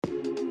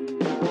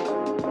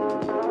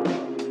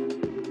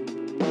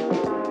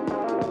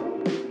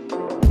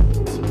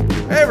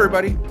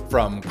everybody.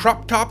 From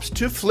crop tops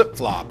to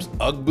flip-flops,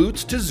 Ugg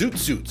boots to zoot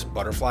suits,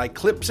 butterfly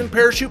clips and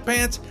parachute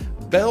pants,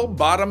 bell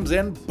bottoms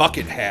and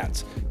bucket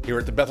hats. Here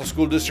at the Bethel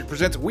School District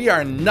Presents, we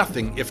are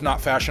nothing if not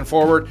fashion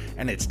forward,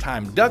 and it's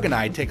time Doug and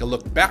I take a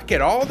look back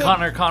at all the...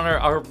 Connor,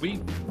 are we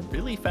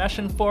really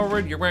fashion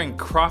forward? You're wearing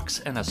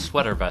Crocs and a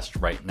sweater vest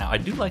right now. I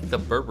do like the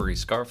Burberry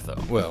scarf,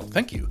 though. Well,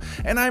 thank you.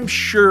 And I'm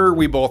sure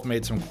we both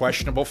made some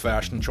questionable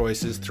fashion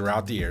choices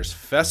throughout the years.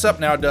 Fess up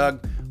now,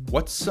 Doug.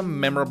 What's some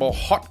memorable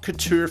haute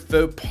couture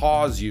faux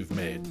pas you've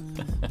made?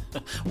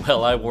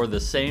 Well, I wore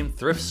the same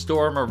thrift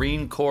store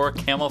Marine Corps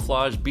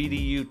camouflage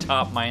BDU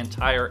top my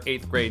entire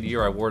 8th grade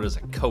year. I wore it as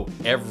a coat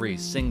every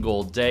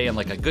single day, and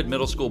like a good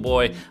middle school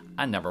boy,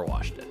 I never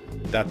washed it.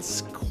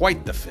 That's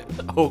quite the fit.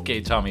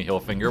 Okay, Tommy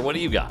Hilfiger, what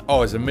do you got?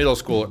 Oh, as a middle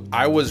schooler,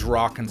 I was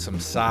rocking some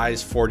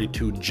size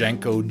 42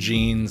 Jenko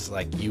jeans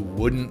like you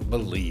wouldn't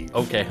believe.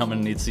 Okay, I'm gonna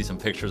need to see some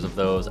pictures of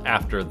those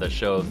after the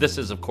show. This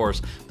is, of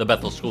course, the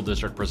Bethel School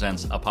District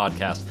Presents, a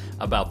podcast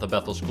about the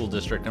Bethel School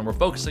District, and we're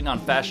focusing on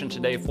fashion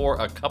today for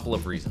a couple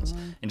of reasons.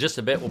 In just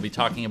a bit, we'll be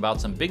talking about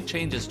some big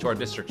changes to our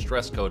district's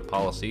dress code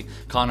policy.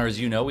 Connor, as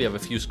you know, we have a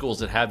few schools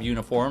that have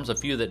uniforms, a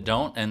few that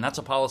don't, and that's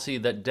a policy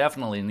that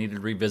definitely needed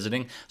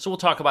revisiting, so we'll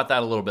talk about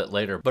that a little bit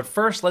later. But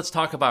first, let's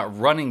talk about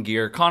running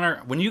gear.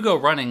 Connor, when you go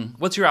running,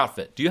 what's your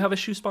outfit? Do you have a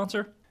shoe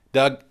sponsor?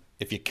 Doug,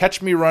 if you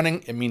catch me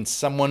running, it means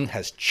someone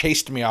has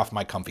chased me off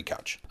my comfy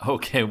couch.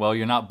 Okay, well,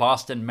 you're not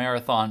Boston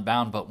Marathon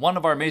bound, but one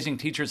of our amazing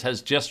teachers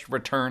has just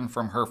returned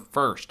from her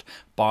first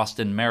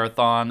Boston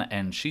Marathon,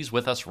 and she's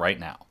with us right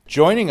now.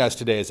 Joining us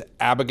today is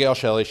Abigail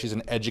Shelley. She's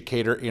an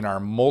educator in our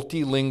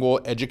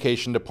multilingual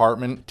education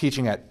department,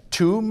 teaching at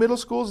 2 middle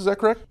schools, is that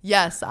correct?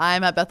 Yes,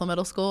 I'm at Bethel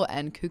Middle School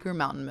and Cougar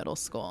Mountain Middle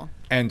School.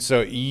 And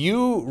so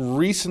you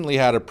recently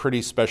had a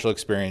pretty special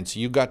experience.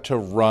 You got to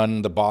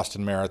run the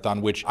Boston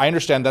Marathon, which I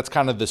understand that's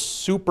kind of the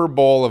Super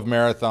Bowl of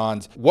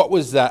marathons. What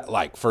was that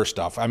like, first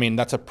off? I mean,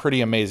 that's a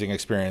pretty amazing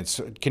experience.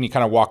 Can you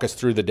kind of walk us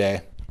through the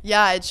day?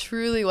 Yeah, it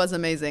truly was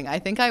amazing. I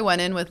think I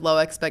went in with low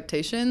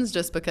expectations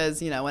just because,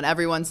 when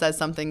everyone says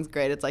something's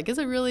great, it's like, is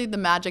it really the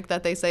magic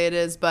that they say it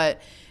is? But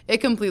it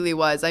completely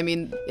was. I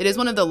mean, it is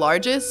one of the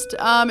largest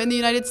in the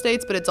United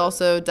States, but it's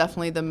also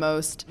definitely the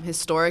most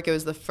historic. It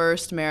was the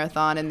first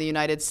marathon in the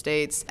United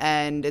States,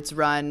 and it's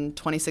run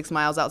 26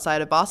 miles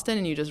outside of Boston,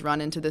 and you just run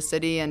into the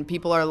city, and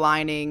people are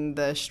lining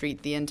the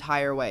street the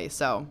entire way.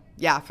 So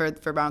yeah, for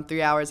around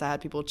 3 hours, I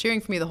had people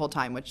cheering for me the whole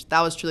time, which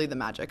that was truly the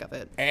magic of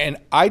it. And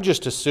I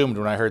just assumed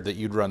when I heard that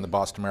you'd run the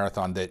Boston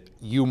Marathon that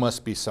you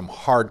must be some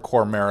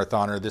hardcore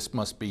marathoner. This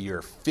must be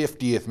your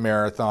 50th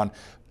marathon,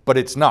 but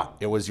it's not.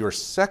 It was your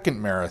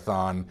second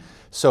marathon.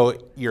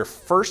 So your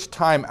first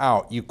time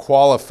out, you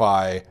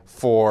qualify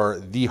for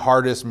the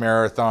hardest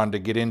marathon to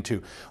get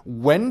into.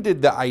 When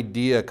did the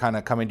idea kind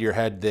of come into your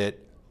head that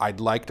I'd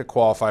like to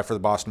qualify for the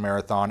Boston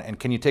Marathon? And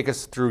can you take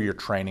us through your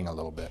training a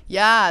little bit?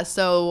 Yeah,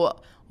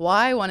 so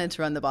why I wanted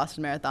to run the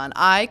Boston Marathon.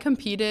 I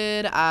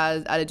competed at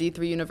a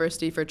D3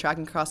 university for track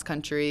and cross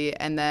country,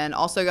 and then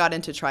also got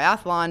into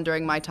triathlon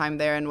during my time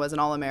there and was an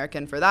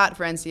All-American for that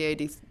for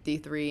NCAA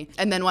D3.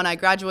 And then when I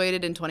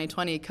graduated in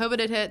 2020, COVID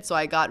had hit, so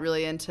I got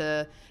really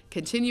into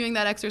continuing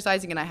that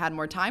exercising, and I had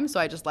more time, so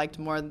I just liked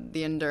more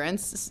the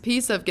endurance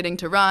piece of getting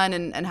to run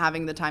and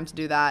having the time to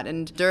do that.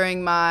 And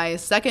during my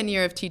second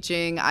year of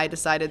teaching, I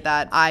decided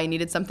that I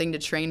needed something to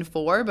train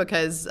for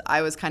because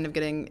I was kind of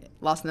getting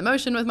lost in the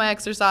motion with my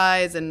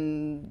exercise,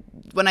 and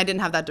when I didn't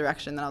have that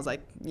direction, then I was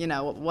like,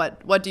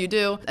 what do you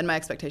do? And my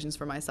expectations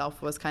for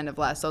myself was kind of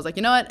less. So I was like,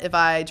 you know what, if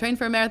I train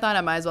for a marathon,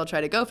 I might as well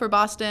try to go for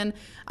Boston.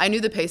 I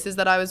knew the paces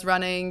that I was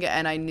running,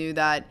 and I knew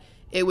that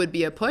it would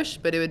be a push,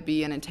 but it would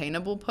be an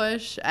attainable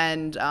push,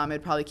 and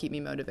it'd probably keep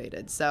me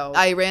motivated. So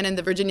I ran in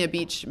the Virginia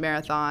Beach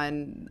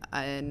Marathon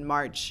in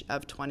March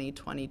of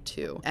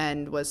 2022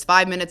 and was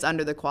 5 minutes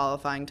under the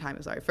qualifying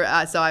time. So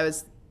I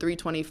was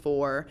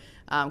 3:24.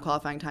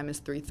 Qualifying time is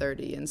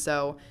 3:30. And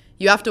so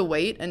you have to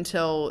wait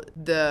until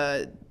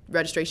the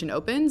registration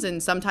opens,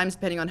 and sometimes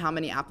depending on how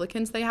many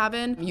applicants they have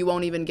in, you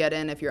won't even get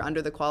in if you're under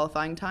the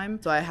qualifying time.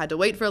 So I had to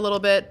wait for a little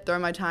bit, throw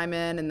my time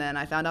in, and then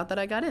I found out that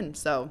I got in.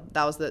 So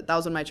that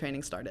was when my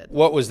training started.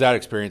 What was that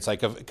experience like?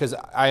 Because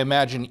I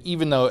imagine,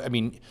 even though,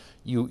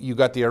 you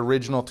got the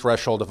original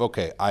threshold of,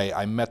 okay,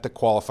 I met the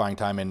qualifying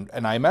time,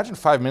 and I imagine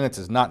 5 minutes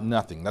is not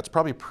nothing. That's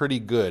probably pretty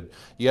good.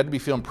 You had to be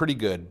feeling pretty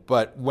good.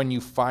 But when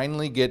you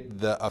finally get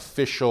the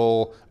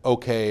official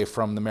okay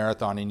from the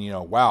marathon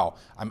and wow,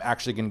 I'm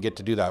actually going to get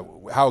to do that,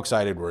 how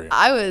excited were you?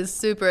 I was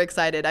super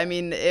excited.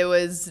 It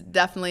was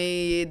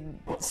definitely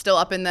still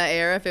up in the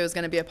air if it was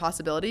going to be a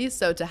possibility.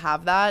 So to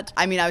have that,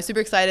 I was super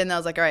excited, and I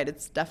was like, all right,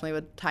 it's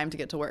definitely time to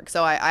get to work.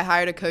 So I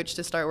hired a coach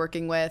to start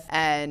working with,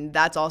 and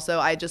that's also,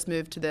 I just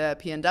moved to the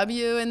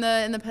PNW in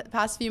the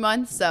past few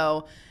months,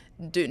 so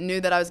knew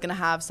that I was going to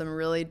have some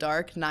really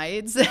dark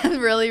nights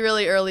really,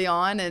 really early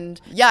on. And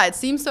yeah, it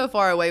seems so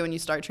far away when you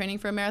start training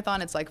for a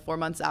marathon. It's like 4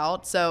 months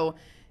out. So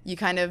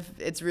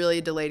it's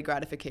really delayed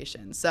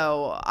gratification.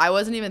 So I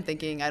wasn't even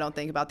thinking, I don't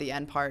think, about the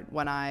end part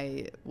when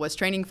I was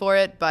training for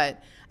it.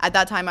 But at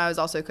that time, I was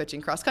also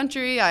coaching cross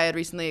country. I had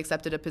recently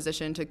accepted a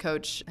position to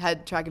coach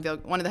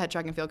one of the head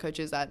track and field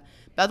coaches at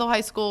Bethel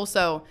High School.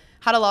 So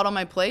had a lot on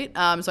my plate.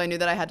 So I knew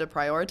that I had to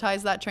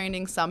prioritize that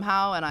training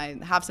somehow. And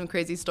I have some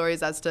crazy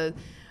stories as to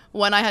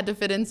when I had to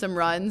fit in some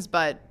runs.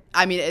 But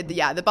I mean,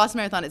 the Boston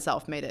Marathon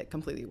itself made it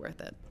completely worth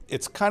it.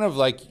 It's kind of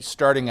like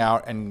starting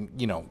out and,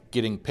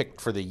 getting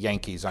picked for the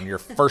Yankees on your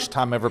first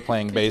time ever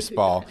playing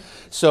baseball.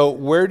 So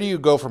where do you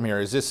go from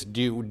here?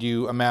 Do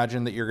you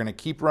imagine that you're going to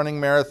keep running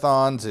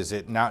marathons? Is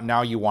it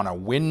now you want to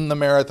win the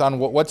marathon?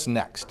 What's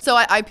next? So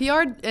I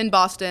PR'd in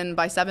Boston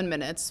by 7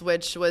 minutes,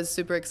 which was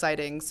super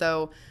exciting.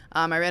 So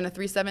I ran a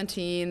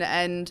 3:17,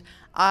 and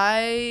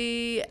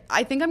I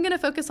think I'm going to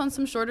focus on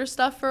some shorter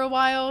stuff for a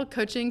while.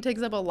 Coaching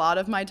takes up a lot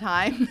of my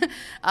time,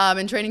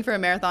 and training for a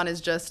marathon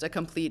is just a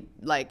complete,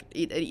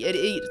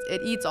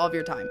 it eats all of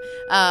your time.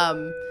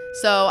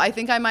 So I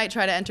think I might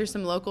try to enter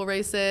some local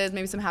races,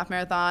 maybe some half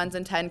marathons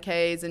and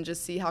 10Ks, and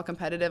just see how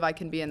competitive I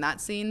can be in that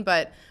scene.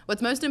 But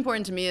what's most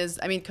important to me is,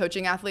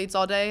 coaching athletes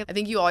all day. I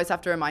think you always have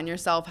to remind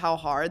yourself how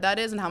hard that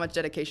is and how much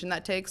dedication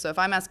that takes. So if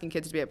I'm asking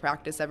kids to be at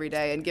practice every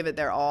day and give it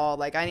their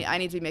all, I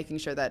need to be making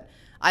sure that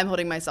I'm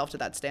holding myself to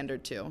that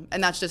standard too.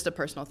 And that's just a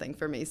personal thing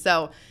for me.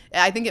 So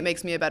I think it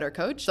makes me a better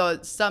coach. So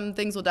some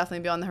things will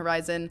definitely be on the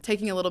horizon.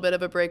 Taking a little bit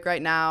of a break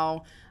right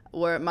now.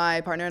 Where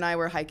my partner and I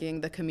were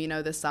hiking the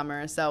Camino this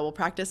summer, so we'll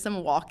practice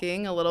some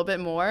walking a little bit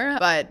more,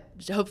 but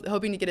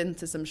hoping to get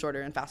into some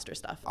shorter and faster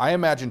stuff. I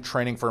imagine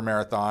training for a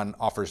marathon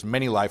offers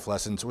many life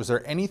lessons. Was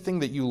there anything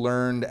that you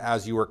learned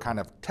as you were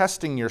kind of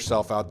testing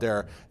yourself out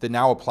there that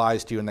now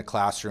applies to you in the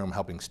classroom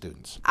helping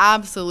students?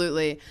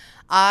 Absolutely.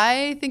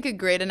 I think a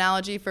great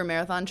analogy for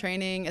marathon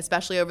training,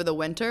 especially over the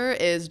winter,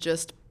 is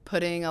just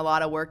putting a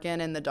lot of work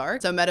in the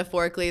dark. So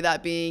metaphorically,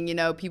 that being,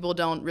 people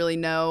don't really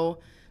know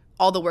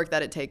all the work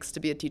that it takes to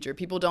be a teacher.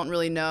 People don't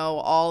really know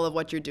all of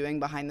what you're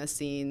doing behind the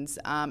scenes.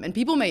 And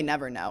people may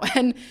never know.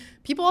 And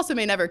people also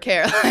may never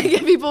care.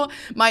 People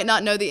might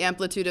not know the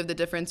amplitude of the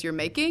difference you're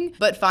making,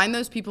 but find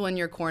those people in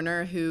your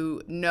corner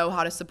who know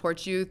how to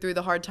support you through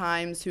the hard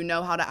times, who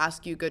know how to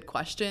ask you good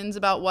questions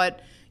about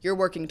what you're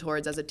working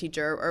towards as a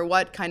teacher or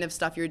what kind of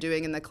stuff you're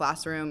doing in the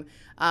classroom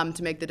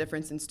to make the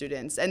difference in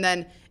students. And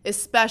then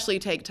especially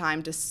take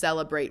time to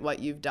celebrate what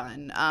you've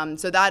done.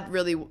 So that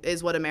really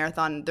is what a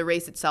marathon, the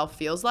race itself,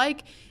 feels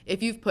like.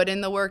 If you've put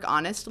in the work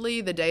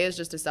honestly, the day is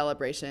just a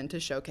celebration to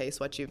showcase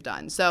what you've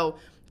done. So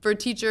for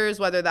teachers,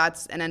 whether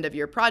that's an end of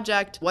year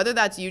project, whether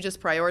that's you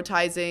just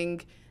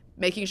prioritizing,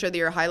 making sure that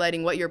you're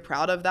highlighting what you're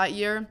proud of that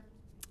year,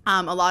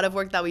 a lot of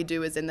work that we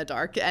do is in the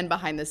dark and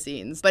behind the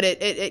scenes, but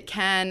it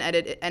can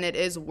and it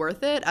is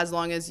worth it as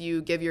long as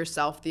you give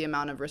yourself the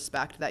amount of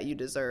respect that you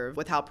deserve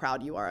with how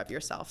proud you are of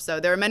yourself. So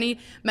there are many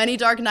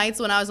dark nights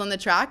when I was on the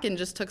track and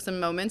just took some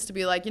moments to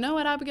be like, you know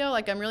what, Abigail,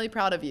 I'm really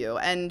proud of you.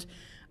 And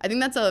I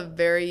think that's a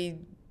very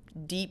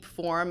deep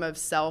form of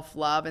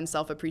self-love and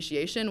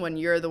self-appreciation when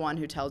you're the one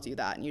who tells you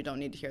that, and you don't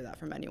need to hear that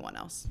from anyone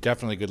else.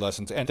 Definitely good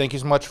lessons. And thank you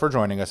so much for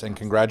joining us, and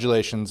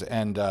congratulations.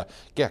 And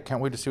can't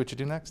wait to see what you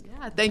do next.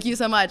 Yeah, thank you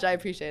so much. I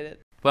appreciate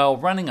it. Well,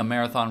 running a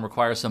marathon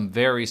requires some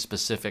very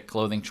specific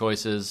clothing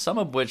choices, some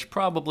of which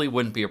probably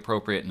wouldn't be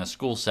appropriate in a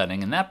school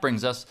setting, and that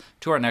brings us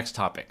to our next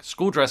topic,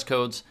 school dress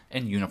codes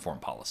and uniform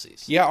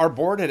policies. Yeah, our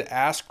board had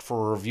asked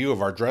for a review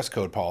of our dress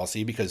code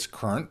policy because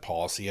current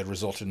policy had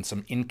resulted in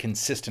some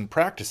inconsistent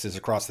practices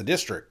across the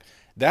district.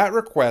 That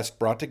request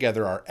brought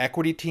together our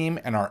equity team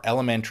and our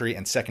elementary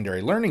and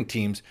secondary learning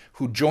teams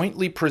who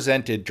jointly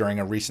presented during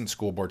a recent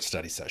school board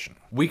study session.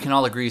 We can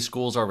all agree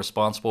schools are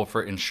responsible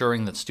for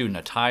ensuring that student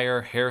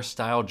attire,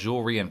 hairstyle,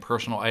 jewelry, and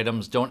personal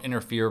items don't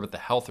interfere with the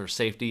health or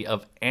safety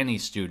of any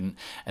student,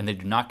 and they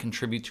do not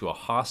contribute to a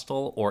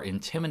hostile or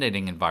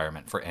intimidating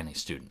environment for any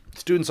student.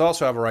 Students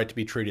also have a right to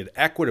be treated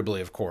equitably,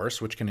 of course,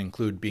 which can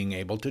include being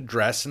able to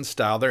dress and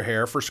style their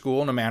hair for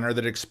school in a manner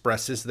that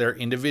expresses their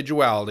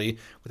individuality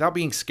without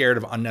being scared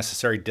of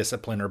unnecessary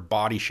discipline or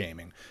body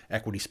shaming.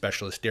 Equity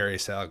specialist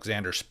Darius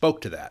Alexander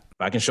spoke to that. If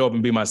I can show up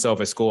and be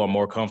myself at school, I'm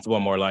more comfortable,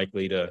 I'm more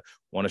likely to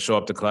want to show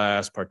up to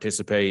class,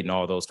 participate, and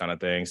all those kind of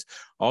things.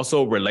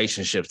 Also,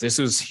 relationships. This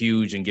was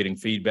huge in getting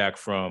feedback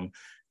from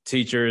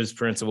teachers,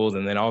 principals,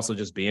 and then also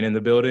just being in the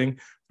building.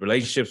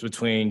 Relationships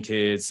between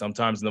kids.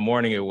 Sometimes in the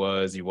morning it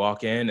was you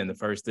walk in and the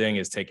first thing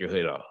is take your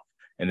hood off.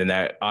 And then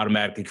that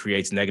automatically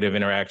creates negative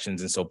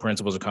interactions. And so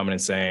principals are coming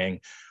and saying,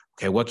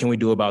 okay, what can we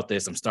do about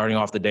this? I'm starting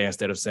off the day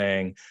instead of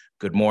saying,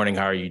 good morning,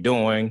 how are you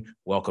doing?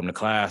 Welcome to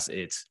class.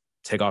 It's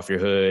take off your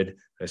hood,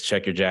 let's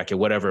check your jacket,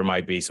 whatever it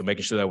might be. So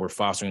making sure that we're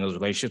fostering those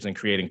relationships and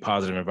creating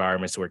positive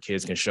environments where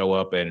kids can show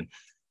up and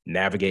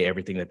navigate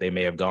everything that they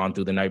may have gone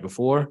through the night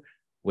before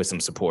with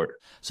some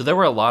support. So there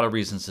were a lot of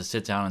reasons to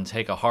sit down and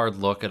take a hard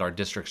look at our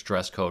district's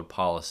dress code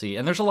policy.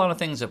 And there's a lot of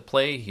things at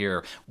play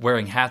here,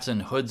 wearing hats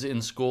and hoods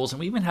in schools, and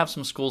we even have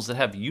some schools that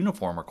have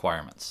uniform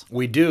requirements.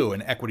 We do,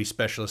 and equity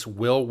specialist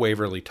Will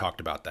Waverly talked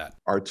about that.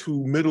 Our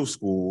two middle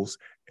schools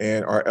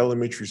and our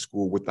elementary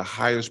school with the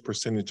highest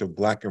percentage of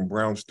Black and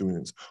brown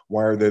students,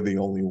 why are they the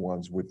only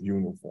ones with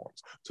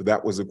uniforms? So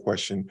that was a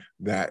question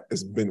that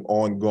has been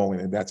ongoing,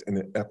 and that's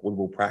an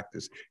equitable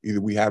practice.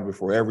 Either we have it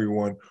for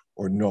everyone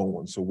or no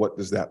one. So what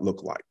does that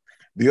look like?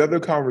 The other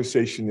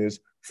conversation is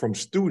from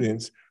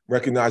students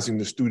recognizing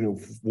the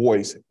student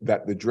voice,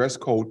 that the dress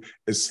code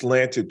is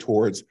slanted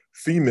towards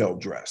female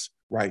dress,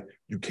 right?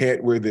 You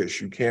can't wear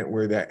this, you can't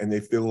wear that. And they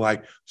feel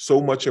like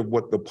so much of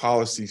what the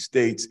policy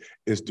states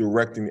is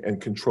directing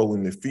and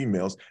controlling the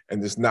females,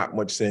 and there's not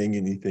much saying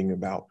anything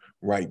about,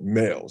 right,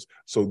 males.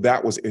 So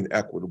that was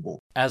inequitable.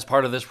 As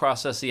part of this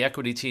process, the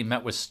equity team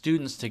met with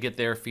students to get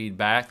their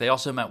feedback. They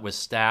also met with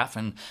staff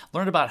and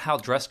learned about how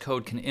dress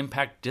code can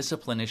impact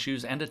discipline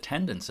issues and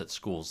attendance at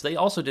schools. They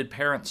also did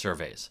parent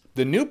surveys.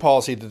 The new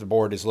policy that the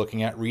board is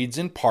looking at reads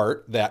in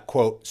part that,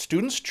 quote,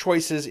 students'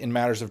 choices in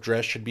matters of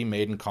dress should be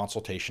made in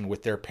consultation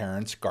with their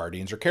parents,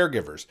 guardians, or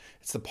caregivers.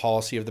 It's the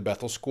policy of the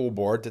Bethel School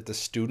Board that the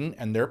student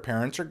and their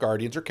parents or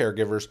guardians or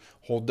caregivers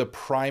hold the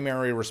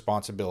primary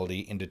responsibility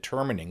in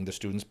determining the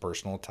student's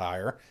personal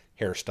attire,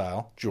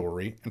 hairstyle,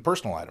 jewelry, and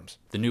personal items.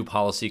 The new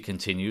policy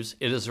continues.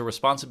 It is a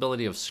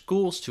responsibility of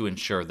schools to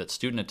ensure that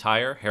student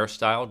attire,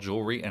 hairstyle,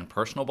 jewelry, and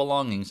personal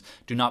belongings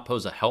do not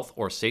pose a health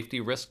or safety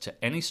risk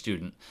to any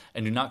student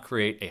and do not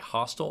create a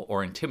hostile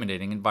or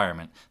intimidating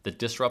environment that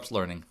disrupts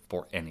learning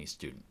for any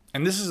student.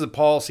 And this is a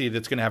policy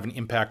that's going to have an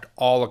impact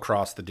all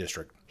across the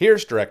district.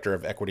 Here's Director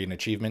of Equity and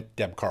Achievement,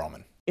 Deb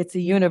Carlman. It's a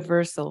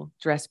universal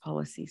dress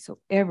policy, so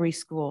every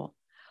school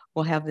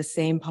will have the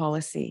same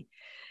policy.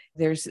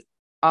 There's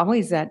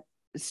always that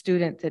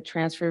student that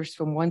transfers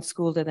from one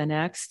school to the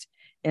next,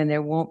 and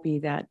there won't be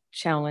that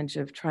challenge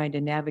of trying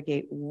to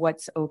navigate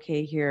what's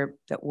okay here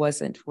that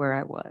wasn't where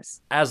I was.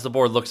 As the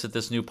board looks at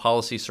this new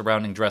policy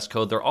surrounding dress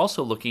code, they're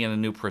also looking at a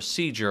new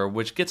procedure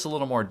which gets a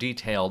little more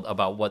detailed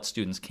about what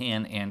students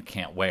can and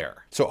can't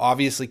wear. So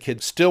obviously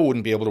kids still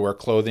wouldn't be able to wear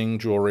clothing,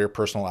 jewelry, or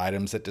personal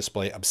items that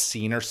display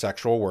obscene or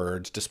sexual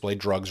words, display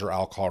drugs or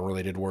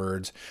alcohol-related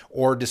words,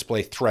 or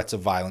display threats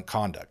of violent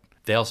conduct.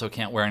 They also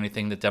can't wear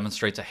anything that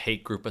demonstrates a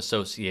hate group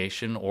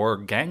association or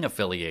gang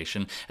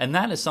affiliation, and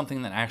that is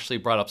something that actually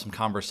brought up some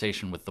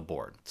conversation with the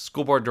board.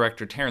 School Board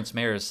Director Terrence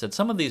Mayers said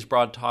some of these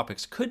broad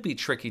topics could be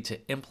tricky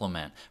to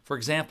implement. For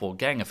example,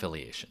 gang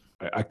affiliation.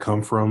 I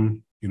come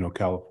from,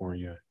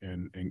 California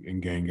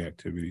and gang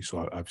activity,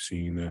 so I've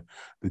seen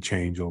the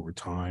change over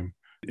time.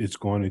 It's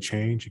going to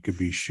change. It could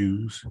be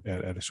shoes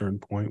at a certain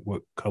point,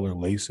 what color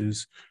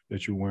laces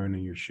that you're wearing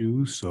in your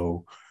shoes.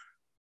 So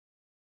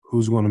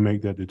who's going to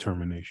make that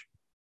determination?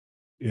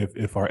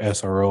 If our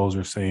SROs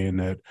are saying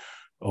that,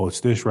 oh, it's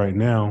this right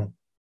now,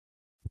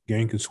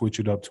 gang can switch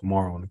it up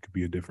tomorrow and it could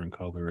be a different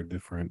color, a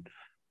different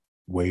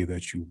way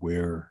that you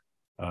wear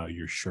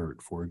your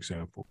shirt, for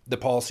example. The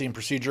policy and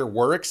procedure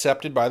were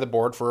accepted by the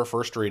board for a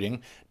first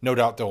reading. No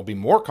doubt there will be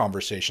more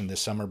conversation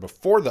this summer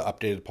before the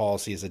updated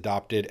policy is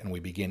adopted and we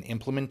begin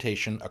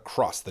implementation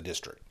across the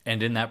district.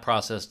 And in that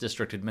process,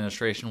 district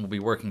administration will be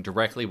working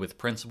directly with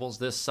principals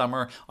this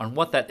summer on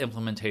what that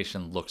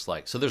implementation looks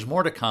like. So there's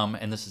more to come,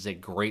 and this is a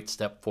great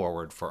step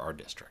forward for our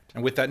district.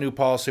 And with that new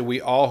policy,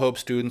 we all hope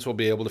students will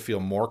be able to feel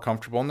more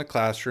comfortable in the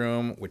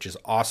classroom, which is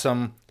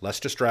awesome. Less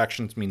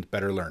distractions means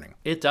better learning.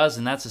 It does,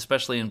 and that's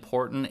especially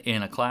important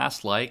in a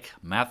class like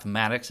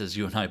mathematics, as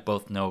you and I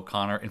both know,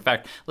 Connor. In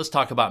fact, let's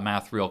talk about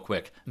math real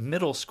quick.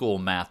 Middle school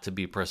math, to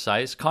be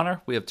precise.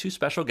 Connor, we have two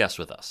special guests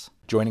with us.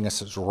 Joining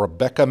us is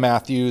Rebecca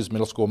Matthews,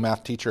 middle school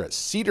math teacher at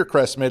Cedar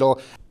Crest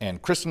Middle,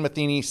 and Kristen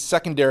Matheny,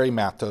 secondary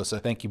math TOSA.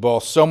 Thank you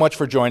both so much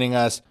for joining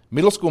us.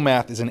 Middle school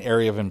math is an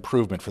area of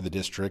improvement for the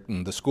district,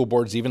 and the school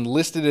board's even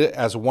listed it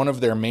as one of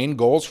their main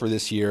goals for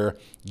this year.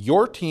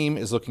 Your team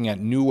is looking at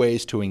new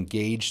ways to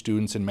engage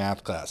students in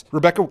math class.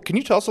 Rebecca, can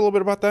you tell us a little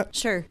bit about that?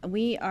 Sure.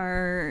 We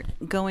are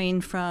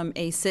going from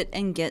a sit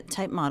and get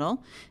type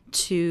model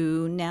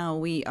to now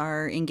we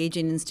are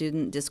engaging in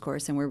student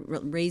discourse, and we're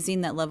raising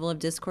that level of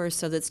discourse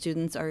so that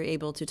students are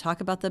able to talk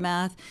about the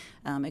math,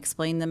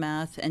 explain the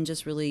math, and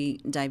just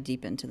really dive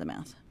deep into the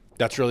math.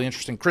 That's really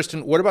interesting.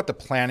 Kristen, what about the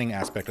planning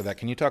aspect of that?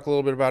 Can you talk a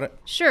little bit about it?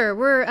 Sure.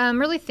 We're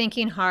really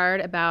thinking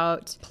hard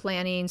about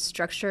planning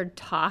structured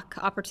talk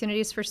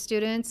opportunities for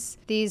students.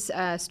 These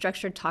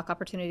structured talk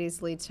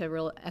opportunities lead to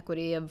real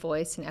equity of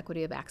voice and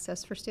equity of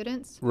access for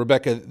students.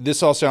 Rebecca,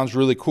 this all sounds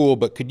really cool,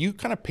 but could you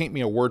kind of paint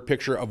me a word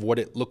picture of what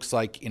it looks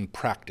like in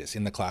practice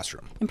in the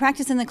classroom? In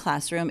practice in the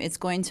classroom, it's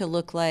going to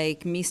look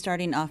like me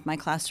starting off my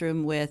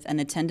classroom with an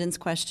attendance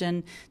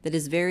question that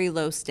is very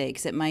low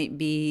stakes. It might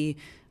be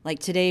like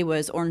today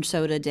was orange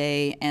soda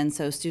day, and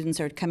so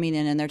students are coming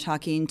in and they're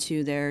talking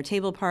to their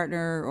table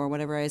partner or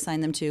whatever I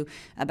assign them to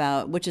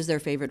about which is their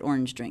favorite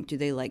orange drink. Do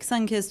they like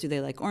Sunkist? Do they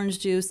like orange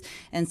juice?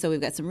 And so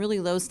we've got some really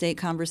low stake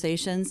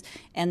conversations,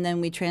 and then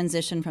we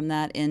transition from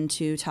that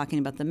into talking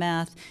about the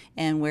math,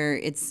 and where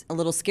it's a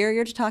little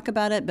scarier to talk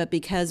about it, but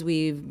because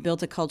we've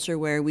built a culture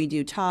where we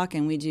do talk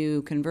and we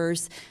do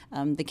converse,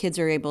 the kids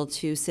are able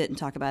to sit and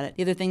talk about it.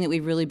 The other thing that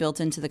we've really built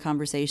into the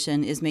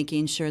conversation is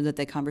making sure that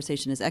the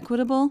conversation is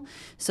equitable.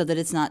 so that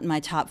it's not my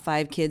top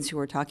 5 kids who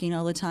are talking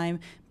all the time,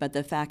 but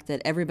the fact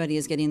that everybody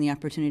is getting the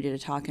opportunity to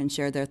talk and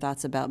share their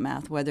thoughts about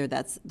math, whether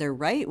that's they're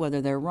right,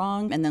 whether they're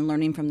wrong, and then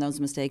learning from those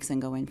mistakes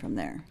and going from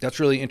there. That's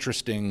really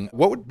interesting.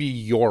 What would be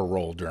your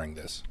role during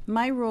this?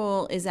 My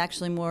role is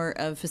actually more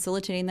of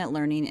facilitating that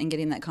learning and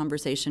getting that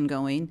conversation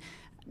going.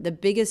 The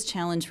biggest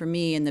challenge for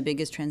me and the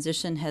biggest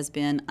transition has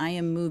been I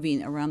am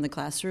moving around the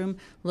classroom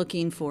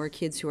looking for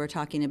kids who are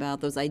talking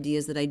about those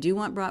ideas that I do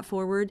want brought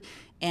forward,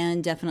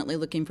 and definitely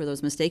looking for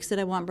those mistakes that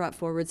I want brought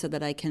forward so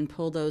that I can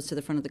pull those to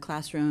the front of the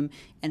classroom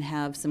and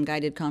have some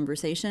guided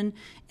conversation,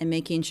 and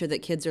making sure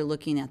that kids are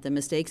looking at the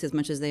mistakes as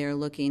much as they are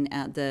looking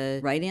at the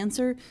right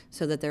answer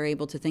so that they're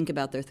able to think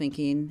about their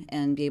thinking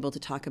and be able to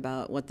talk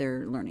about what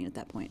they're learning at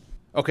that point.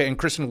 Okay, and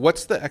Kristen,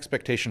 what's the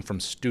expectation from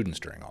students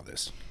during all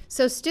this?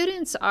 So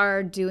students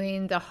are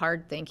doing the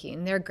hard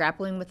thinking. They're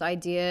grappling with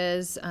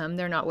ideas.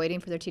 They're not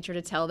waiting for their teacher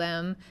to tell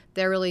them.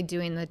 They're really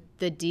doing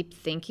the deep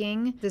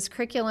thinking. This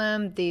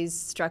curriculum, these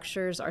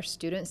structures are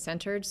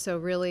student-centered, so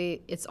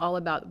really it's all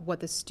about what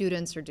the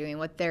students are doing,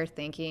 what they're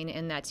thinking,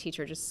 and that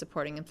teacher just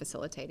supporting and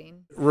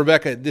facilitating.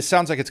 Rebecca, this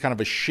sounds like it's kind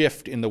of a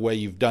shift in the way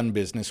you've done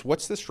business.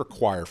 What's this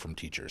require from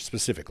teachers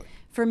specifically?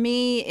 For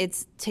me,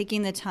 it's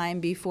taking the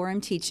time before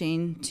I'm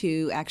teaching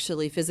to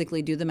actually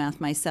physically do the math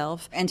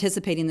myself,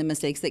 anticipating the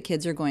mistakes that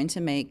kids are going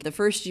to make. The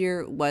first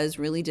year was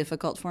really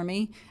difficult for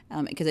me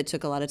because it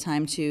took a lot of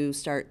time to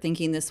start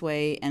thinking this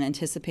way and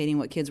anticipating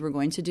what kids were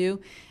going to do.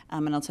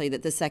 And I'll tell you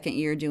that the second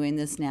year doing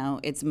this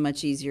now, it's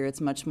much easier, it's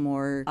much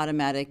more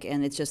automatic,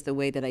 and it's just the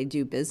way that I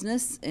do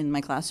business in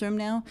my classroom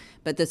now.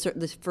 But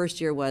the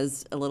first year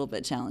was a little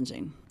bit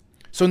challenging.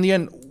 So in the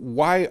end,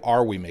 why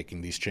are we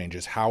making these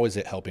changes? How is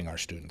it helping our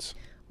students?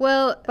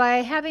 Well, by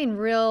having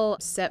real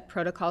set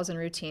protocols and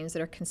routines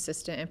that are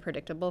consistent and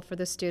predictable for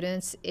the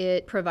students,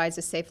 it provides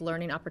a safe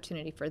learning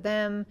opportunity for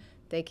them.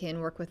 They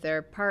can work with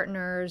their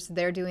partners,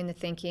 they're doing the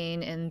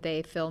thinking, and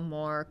they feel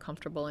more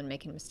comfortable in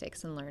making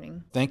mistakes and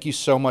learning. Thank you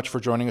so much for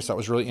joining us. That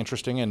was really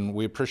interesting, and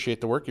we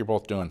appreciate the work you're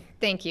both doing.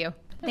 Thank you.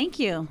 Thank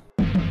you.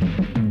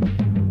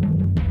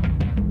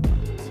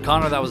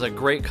 Conor, that was a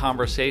great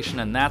conversation,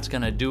 and that's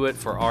going to do it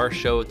for our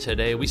show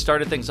today. We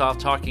started things off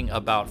talking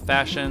about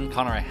fashion.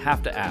 Conor, I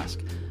have to ask,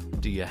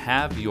 do you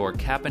have your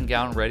cap and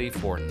gown ready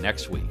for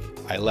next week?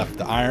 I left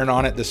the iron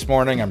on it this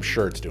morning. I'm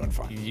sure it's doing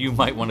fine. You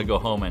might want to go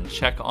home and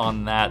check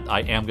on that. I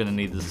am going to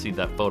need to see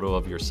that photo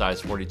of your size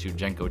 42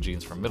 Jenko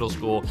jeans from middle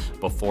school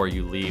before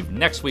you leave.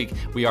 Next week,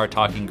 we are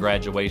talking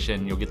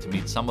graduation. You'll get to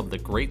meet some of the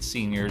great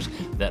seniors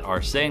that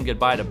are saying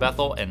goodbye to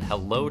Bethel and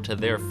hello to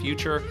their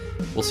future.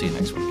 We'll see you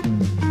next week.